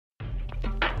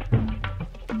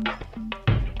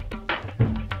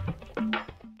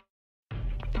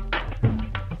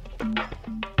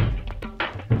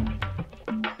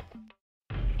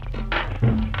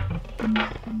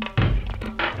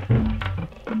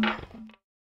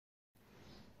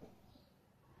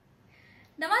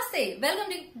Namaste,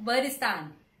 welcome to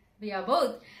Birdistan. We are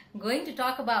both going to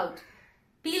talk about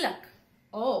Pilak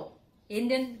or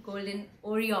Indian Golden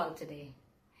Oriole today.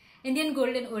 Indian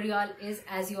Golden Oriole is,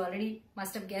 as you already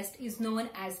must have guessed, is known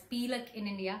as Pilak in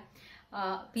India.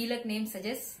 Pilak name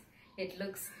suggests it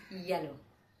looks yellow.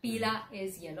 Pila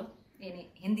is yellow in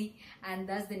Hindi and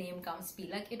thus the name comes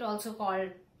Pilak. It also called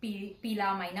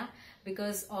Pila Maina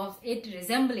because of it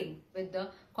resembling with the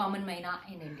common Maina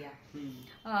in India.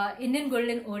 Indian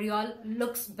Golden Oriole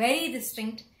looks very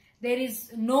distinct. There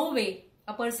is no way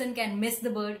a person can miss the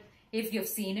bird if you've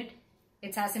seen it.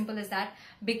 It's as simple as that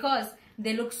because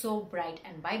they look so bright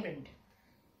and vibrant.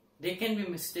 They can be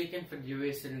mistaken for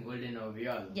Eurasian Golden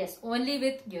Oriole. Yes, only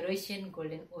with Eurasian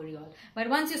Golden Oriole. But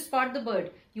once you spot the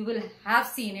bird, you will have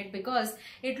seen it because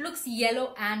it looks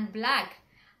yellow and black.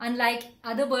 Unlike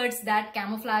other birds that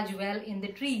camouflage well in the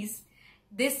trees,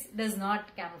 this does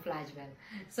not camouflage well.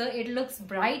 So it looks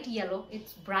bright yellow.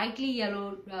 It's brightly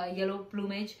yellow, yellow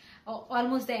plumage.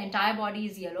 Almost the entire body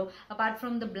is yellow, apart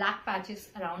from the black patches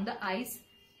around the eyes.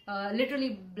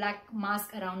 Literally black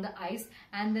mask around the eyes,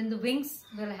 and then the wings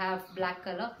will have black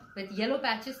color with yellow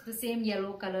patches, the same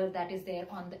yellow color that is there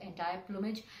on the entire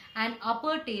plumage, and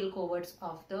upper tail coverts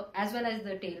of the as well as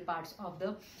the tail parts of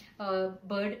the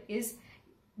bird is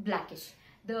blackish.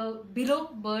 The below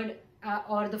bird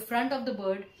or the front of the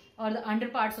bird or the under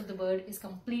parts of the bird is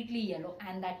completely yellow,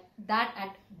 and that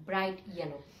at bright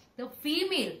yellow. The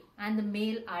female and the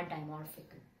male are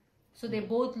dimorphic, so they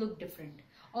both look different.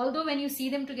 Although when you see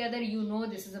them together, you know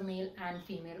this is a male and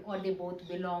female, or they both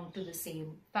belong to the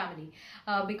same family,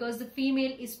 because the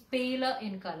female is paler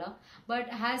in color but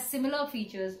has similar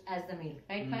features as the male,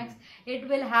 right Max? It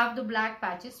will have the black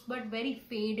patches but very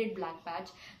faded black patch.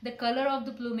 The color of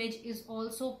the plumage is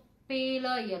also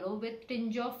paler yellow with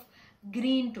tinge of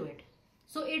green to it.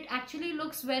 So it actually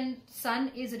looks, when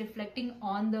sun is reflecting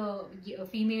on the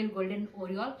female golden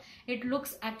oriole, it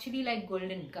looks actually like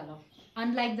golden color.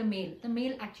 Unlike the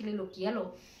male actually look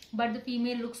yellow, but the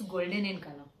female looks golden in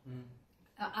color.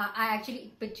 I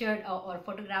actually pictured or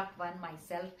photographed one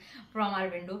myself from our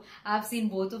window. I've seen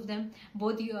both of them.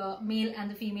 Both male and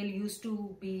the female used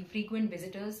to be frequent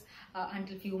visitors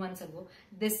until few months ago.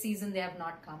 This season they have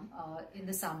not come in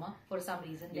the summer for some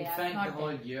reason. They are not the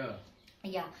whole year.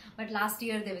 Yeah, but last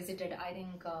year they visited, I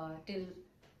think till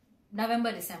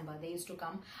November, December they used to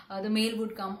come. The male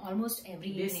would come almost every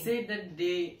evening. They say that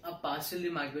they are partially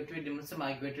migratory. They must have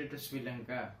migrated to Sri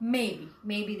Lanka. Maybe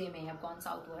they may have gone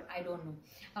southward. I don't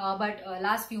know. But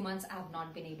last few months I have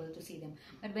not been able to see them.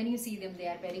 But when you see them, they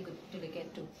are very good to look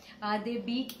at too. Their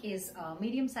beak is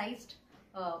medium-sized,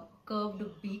 curved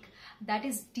beak that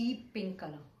is deep pink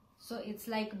color. So it's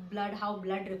like blood, how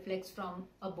blood reflects from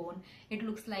a bone. It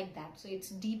looks like that. So it's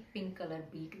deep pink color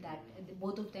beak that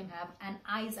both of them have, and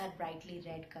eyes are brightly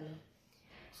red color.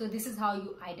 So this is how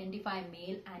you identify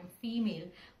male and female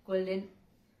golden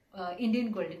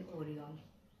Indian Golden Oriole.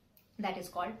 That is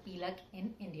called Pilak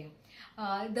in India.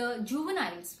 The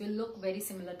juveniles will look very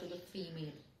similar to the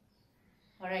female.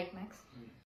 Alright Max?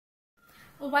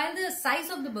 While the size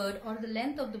of the bird or the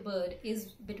length of the bird is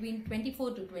between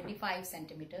 24 to 25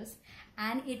 centimeters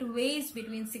and it weighs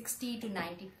between 60 to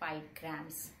 95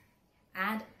 grams.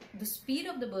 And the speed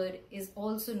of the bird is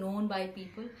also known by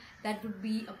people that would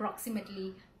be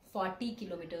approximately 40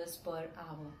 kilometers per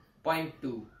hour.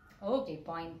 0.2. Okay,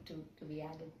 0.2 to be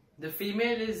added. The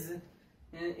female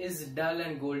is dull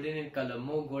and golden in color,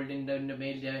 more golden than the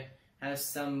male. There has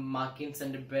some markings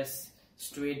on the breast,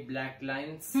 straight black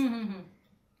lines.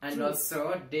 And True.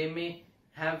 Also they may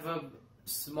have a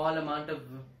small amount of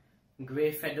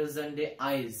grey feathers on their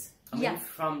eyes coming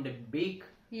from the beak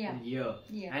and ear.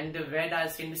 And the red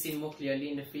eyes can be seen more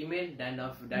clearly in the female than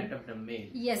of that of the male.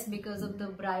 Yes, because of the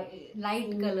bright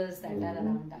light colors that are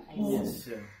around the eyes. Yes,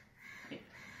 sir.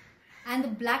 And the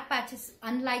black patches,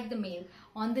 unlike the male,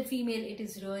 on the female it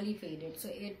is really faded. So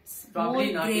it's probably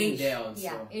more not grayish. in there also.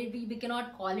 Yeah, we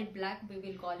cannot call it black, we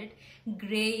will call it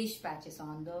grayish patches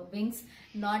on the wings,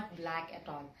 not black at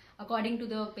all. According to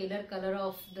the paler color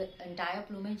of the entire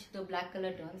plumage, the black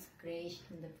color turns grayish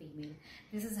in the female.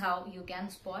 This is how you can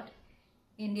spot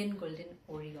Indian Golden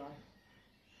Oriole.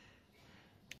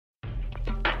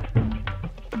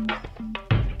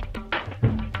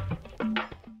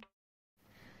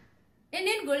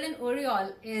 Indian Golden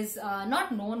Oriole is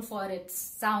not known for its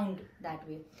sound that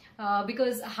way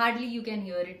because hardly you can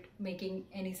hear it making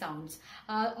any sounds.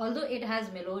 Although it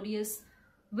has melodious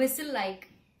whistle-like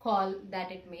call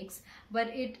that it makes, but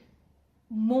it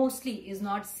mostly is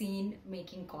not seen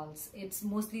making calls. It's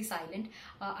mostly silent.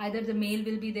 Either the male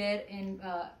will be there in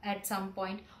at some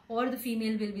point, or the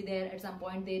female will be there at some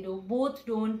point. They both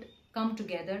don't come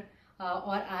together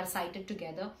or are sighted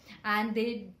together, and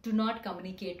they do not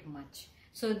communicate much.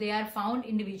 So they are found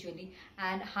individually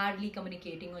and hardly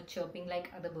communicating or chirping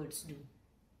like other birds do.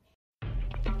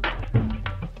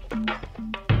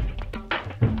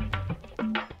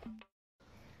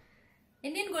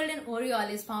 Indian Golden Oriole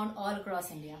is found all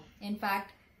across India. In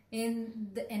fact, in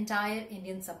the entire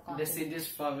Indian subcontinent. Deciduous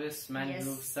forests,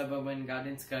 mangroves, suburban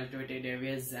gardens, cultivated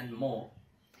areas and more.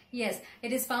 Yes,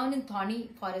 it is found in thorny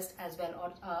forest as well,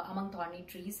 or among thorny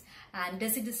trees, and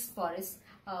deciduous forests.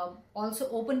 Also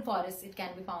open forests it can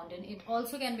be found in. It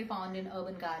also can be found in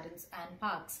urban gardens and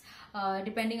parks,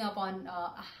 depending upon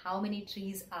how many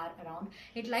trees are around.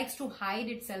 It likes to hide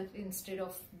itself instead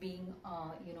of being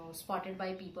spotted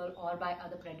by people or by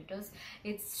other predators.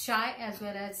 It's shy as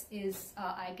well as is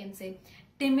I can say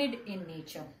timid in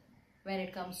nature when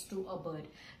it comes to a bird,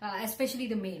 especially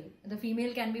the male. The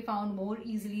female can be found more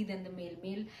easily than the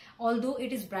male. Although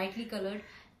it is brightly colored,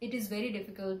 it is very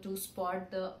difficult to spot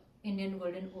the Indian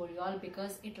Golden Oriole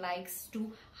because it likes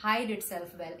to hide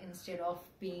itself well instead of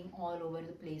being all over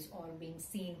the place or being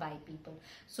seen by people.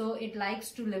 So it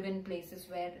likes to live in places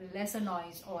where lesser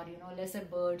noise or lesser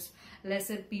birds,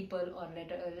 lesser people or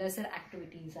lesser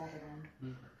activities are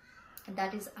around.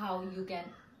 That is how you can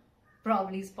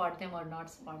probably spot them or not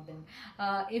spot them.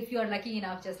 If you're lucky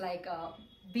enough, just like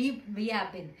we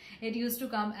have been. It used to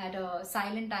come at a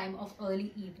silent time of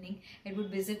early evening. It would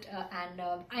visit and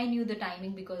I knew the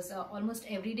timing because almost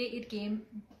every day it came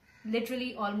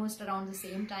literally almost around the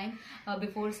same time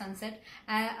before sunset.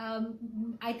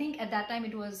 I think at that time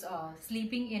it was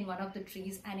sleeping in one of the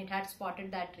trees and it had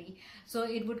spotted that tree. So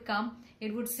it would come,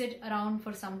 it would sit around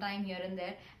for some time here and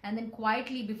there, and then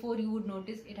quietly before you would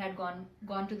notice it had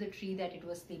gone to the tree that it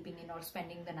was sleeping in or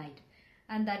spending the night.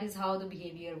 And that is how the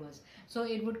behavior was. So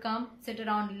it would come, sit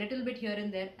around a little bit here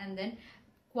and there, and then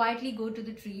quietly go to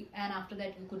the tree, and after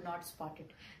that you could not spot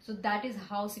it. So that is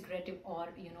how secretive or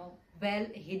well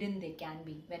hidden they can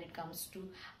be when it comes to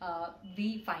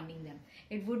we finding them.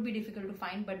 It would be difficult to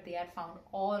find, but they are found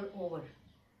all over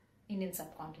Indian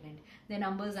subcontinent. Their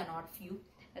numbers are not few,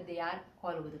 they are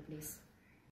all over the place.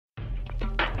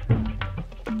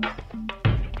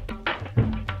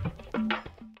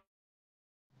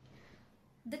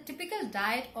 The typical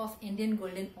diet of Indian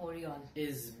Golden Oriole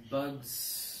is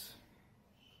bugs,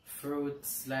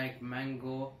 fruits like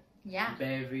mango,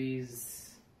 berries,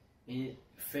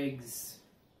 figs,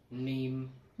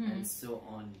 neem, and so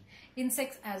on.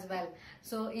 Insects as well.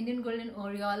 So Indian Golden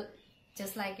Oriole,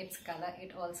 just like its color,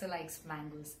 it also likes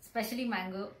mangoes. Especially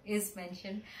mango is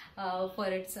mentioned for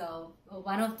its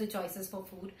one of the choices for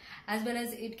food, as well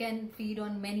as it can feed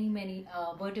on many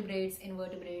vertebrates,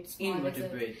 invertebrates,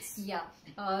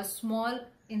 small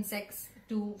insects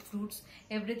to fruits,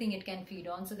 everything it can feed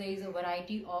on. So there is a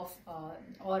variety of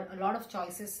or a lot of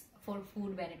choices for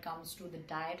food when it comes to the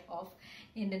diet of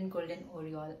Indian Golden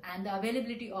Oriole, and the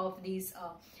availability of these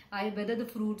whether the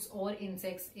fruits or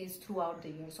insects is throughout the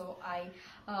year. So I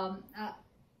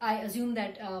assume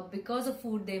that because of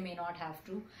food they may not have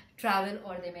to travel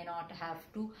or they may not have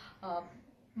to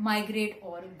migrate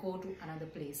or go to another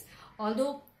place.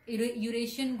 Although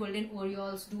Eurasian Golden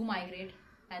Orioles do migrate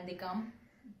and they come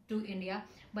to India,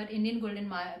 but Indian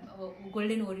Golden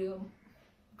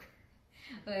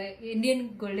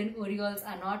Orioles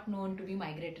are not known to be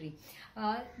migratory.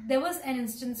 There was an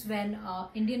instance when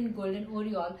Indian Golden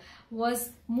Oriole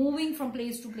was moving from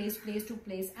place to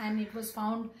place, and it was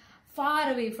found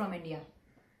far away from India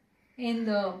in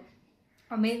the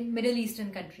Middle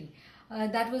Eastern country.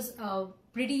 That was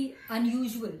pretty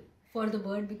unusual for the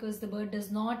bird because the bird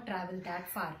does not travel that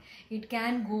far. It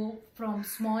can go from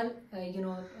small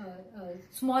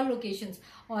small locations,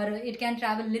 or it can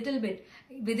travel little bit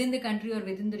within the country or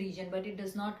within the region, but it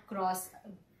does not cross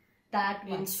that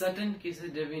much. In certain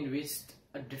cases they've been reached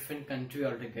a different country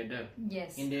altogether.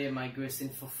 Yes. In their migration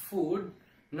for food,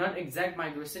 not exact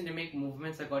migration, they make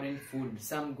movements according to food.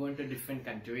 Some go into different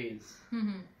countries.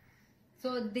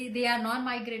 So they are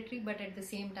non-migratory, but at the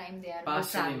same time they are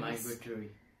partially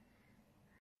migratory.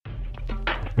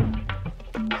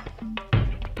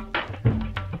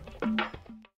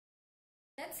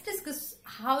 Let's discuss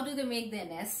how do they make their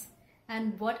nests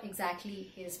and what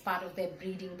exactly is part of their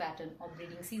breeding pattern or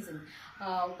breeding season.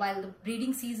 While the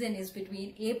breeding season is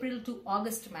between April to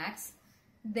August max,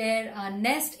 their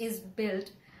nest is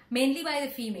built mainly by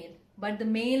the female, but the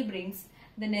male brings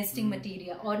the nesting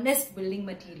material or nest building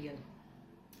material.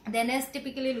 Their nest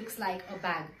typically looks like a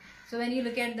bag. So when you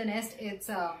look at the nest, it's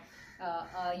a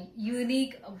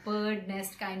unique bird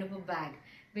nest kind of a bag,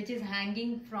 which is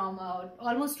hanging from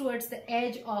almost towards the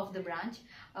edge of the branch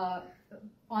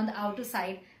on the outer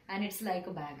side, and it's like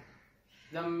a bag.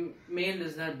 The male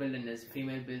does not build a nest.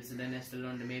 Female builds the nest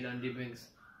alone. The male only brings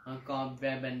a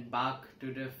cobweb and bark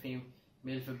to the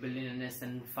female for building a nest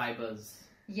and fibers.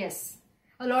 Yes,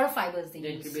 a lot of fibers they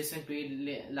the use. The incubation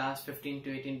period lasts 15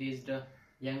 to 18 days. The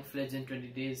young fledge in 20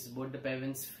 days. Both the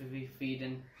parents feed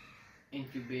and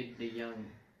incubate the young.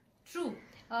 True.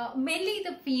 Mainly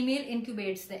the female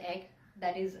incubates the egg.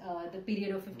 That is the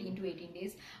period of 15 to 18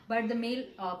 days. But the male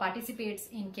participates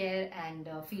in care and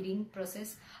feeding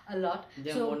process a lot.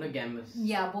 They are monogamous.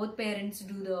 Yeah, both parents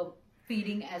do the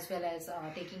feeding as well as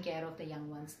taking care of the young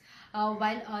ones.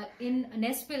 While in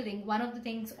nest building, one of the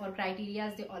things or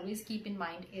criteria they always keep in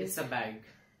mind is... It's a bag.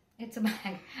 It's a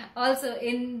bag. Also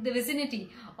in the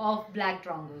vicinity of black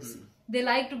drongos. They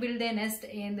like to build their nest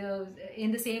in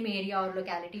the same area or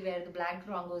locality where the black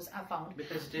drongos are found.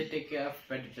 Because they take care of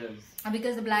predators.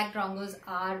 Because the black drongos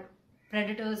are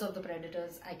predators of the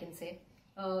predators, I can say.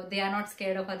 They are not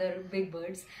scared of other big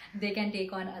birds. They can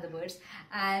take on other birds.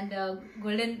 And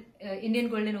Indian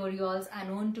Golden Orioles are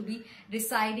known to be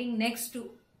residing next to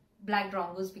black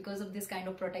drongos because of this kind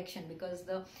of protection. Because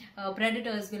the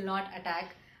predators will not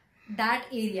attack that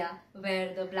area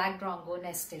where the black drongo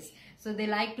nest is. So they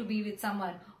like to be with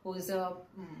someone who's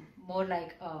more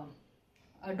like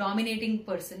a dominating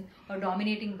person or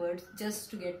dominating birds, just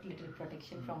to get little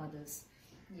protection from others.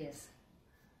 Yes.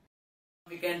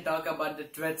 We can talk about the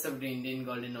threats of the Indian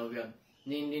Golden Oriole.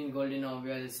 The Indian Golden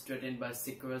Oriole is threatened by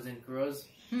cichlids and crows.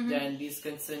 They are least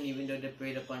concerned even though they're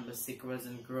preyed upon by cichlids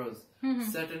and crows.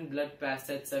 Certain blood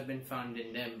parasites have been found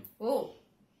in them. Oh,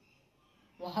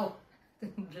 wow.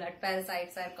 Blood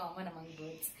parasites are common among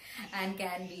birds and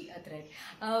can be a threat.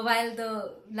 While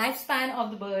the lifespan of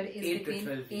the bird is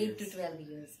between 8 to 12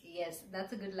 years. Yes,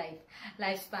 that's a good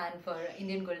lifespan for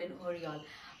Indian Golden Oriole.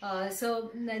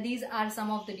 So these are some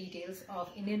of the details of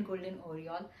Indian Golden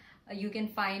Oriole. You can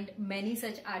find many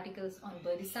such articles on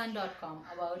birdistan.com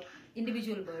about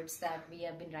individual birds that we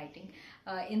have been writing.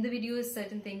 In the videos,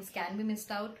 certain things can be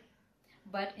missed out,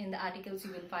 but in the articles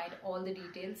you will find all the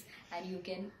details and you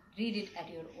can read it at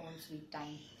your own sweet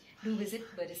time. Do visit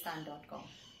birdistan.com.